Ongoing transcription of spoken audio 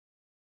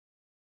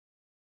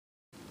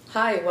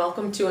Hi,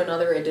 welcome to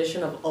another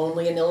edition of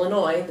Only in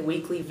Illinois, the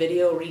weekly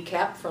video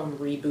recap from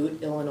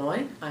Reboot,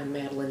 Illinois. I'm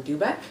Madeline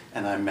Dubeck.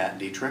 And I'm Matt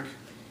Dietrich.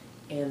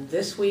 And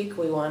this week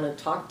we want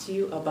to talk to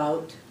you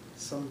about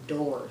some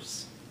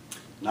doors.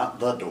 Not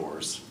the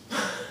doors.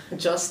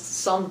 Just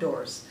some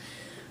doors.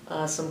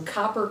 Some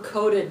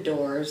copper-coated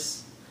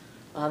doors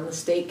on the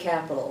state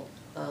capitol.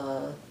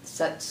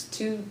 Sets,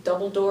 2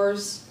 double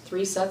doors,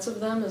 3 sets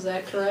of them, is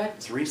that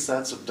correct? 3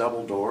 sets of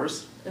double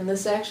doors. And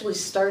this actually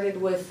started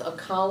with a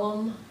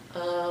column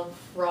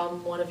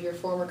from one of your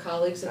former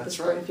colleagues at the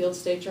Springfield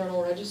State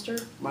Journal-Register?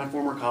 My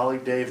former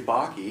colleague Dave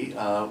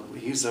Bakke,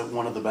 he's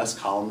one of the best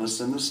columnists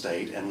in the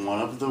state, and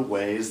one of the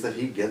ways that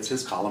he gets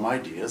his column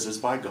ideas is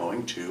by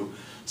going to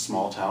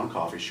small-town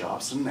coffee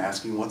shops and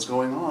asking what's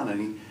going on.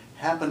 And he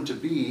happened to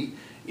be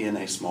in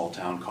a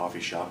small-town coffee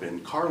shop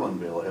in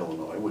Carlinville,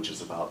 Illinois, which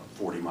is about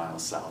 40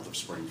 miles south of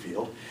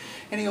Springfield.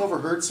 And he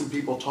overheard some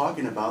people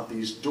talking about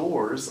these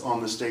doors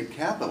on the state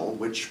capitol,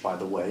 which, by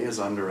the way, is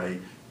under a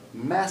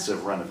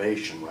massive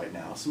renovation right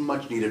now, some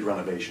much-needed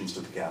renovations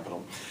to the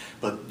Capitol.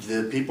 But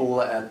the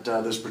people at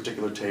this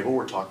particular table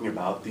were talking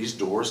about these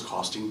doors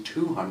costing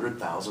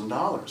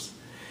 $200,000.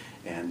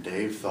 And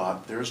Dave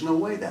thought, there's no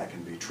way that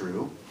can be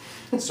true.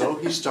 So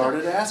he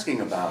started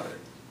asking about it.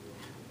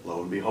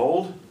 Lo and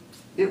behold,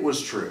 it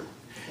was true.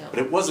 But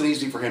it wasn't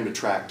easy for him to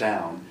track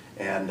down,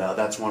 and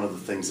that's one of the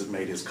things that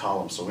made his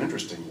column so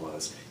interesting.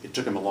 Was it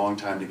took him a long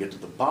time to get to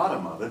the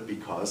bottom of it,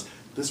 because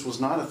this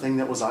was not a thing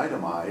that was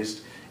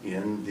itemized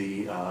in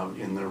the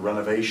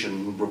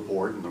renovation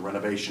report and the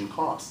renovation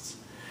costs.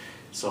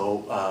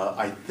 So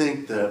I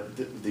think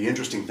that the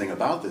interesting thing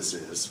about this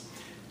is,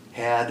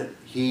 had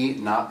he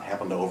not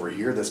happened to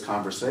overhear this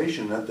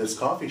conversation at this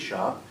coffee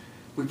shop,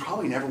 we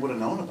probably never would have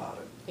known about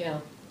it. Yeah,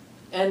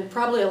 and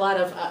probably a lot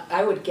of,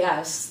 I would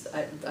guess,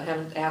 I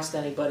haven't asked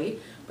anybody,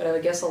 but I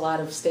would guess a lot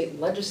of state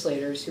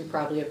legislators who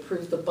probably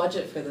approved the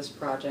budget for this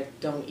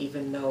project don't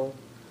even know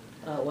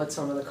what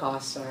some of the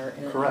costs are.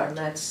 And, correct. And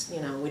that's,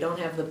 you know, we don't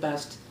have the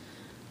best,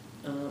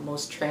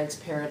 most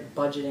transparent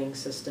budgeting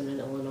system in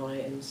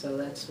Illinois, and so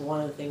that's one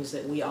of the things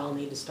that we all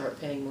need to start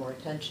paying more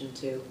attention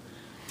to.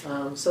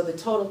 So the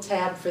total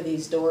tab for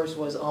these doors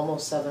was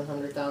almost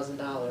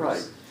 $700,000.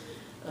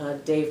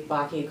 Right. Dave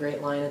Bakke, a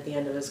great line at the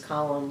end of his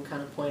column,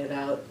 kind of pointed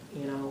out,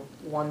 you know,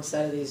 one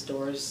set of these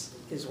doors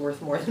is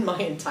worth more than my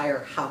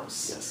entire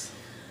house. Yes.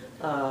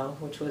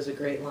 Which was a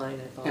great line,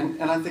 I thought.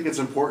 And I think it's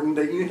important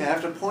that you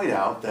have to point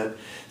out that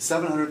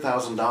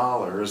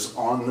 $700,000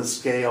 on the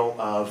scale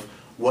of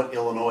what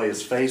Illinois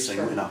is facing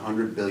in a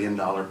 $100 billion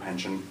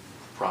pension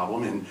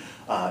problem, in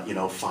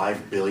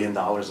 $5 billion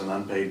in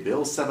unpaid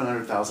bills,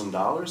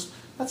 $700,000,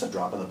 that's a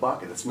drop in the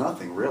bucket. It's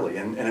nothing really,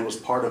 and it was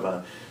part of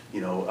a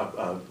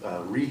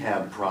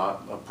rehab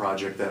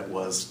project that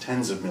was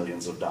tens of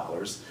millions of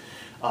dollars.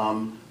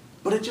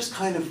 But it just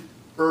kind of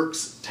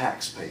irks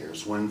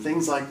taxpayers when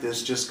things like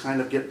this just kind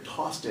of get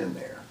tossed in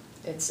there.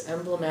 It's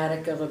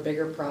emblematic of a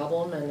bigger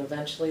problem, and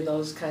eventually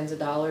those kinds of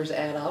dollars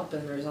add up.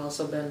 And there's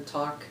also been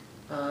talk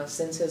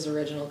since his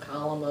original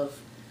column of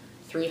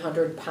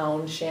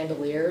 300-pound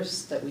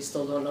chandeliers that we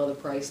still don't know the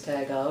price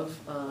tag of,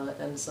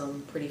 and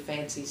some pretty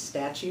fancy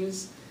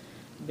statues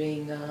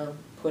being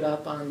put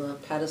up on the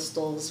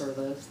pedestals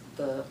or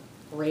the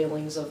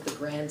railings of the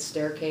grand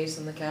staircase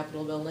in the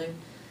Capitol building.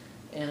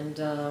 And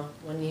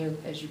when you,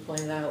 as you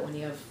pointed out, when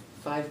you have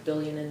 $5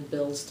 billion in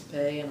bills to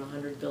pay and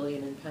 $100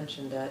 billion in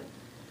pension debt,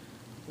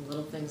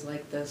 little things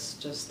like this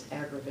just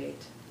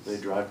aggravate. They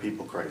drive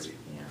people crazy.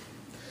 Yeah.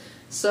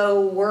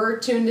 So we're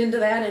tuned into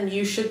that, and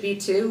you should be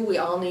too. We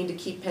all need to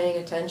keep paying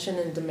attention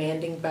and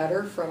demanding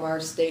better from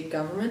our state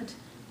government.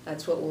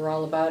 That's what we're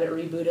all about at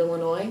Reboot,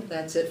 Illinois.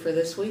 That's it for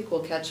this week.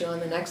 We'll catch you on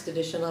the next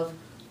edition of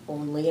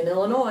Only in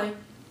Illinois.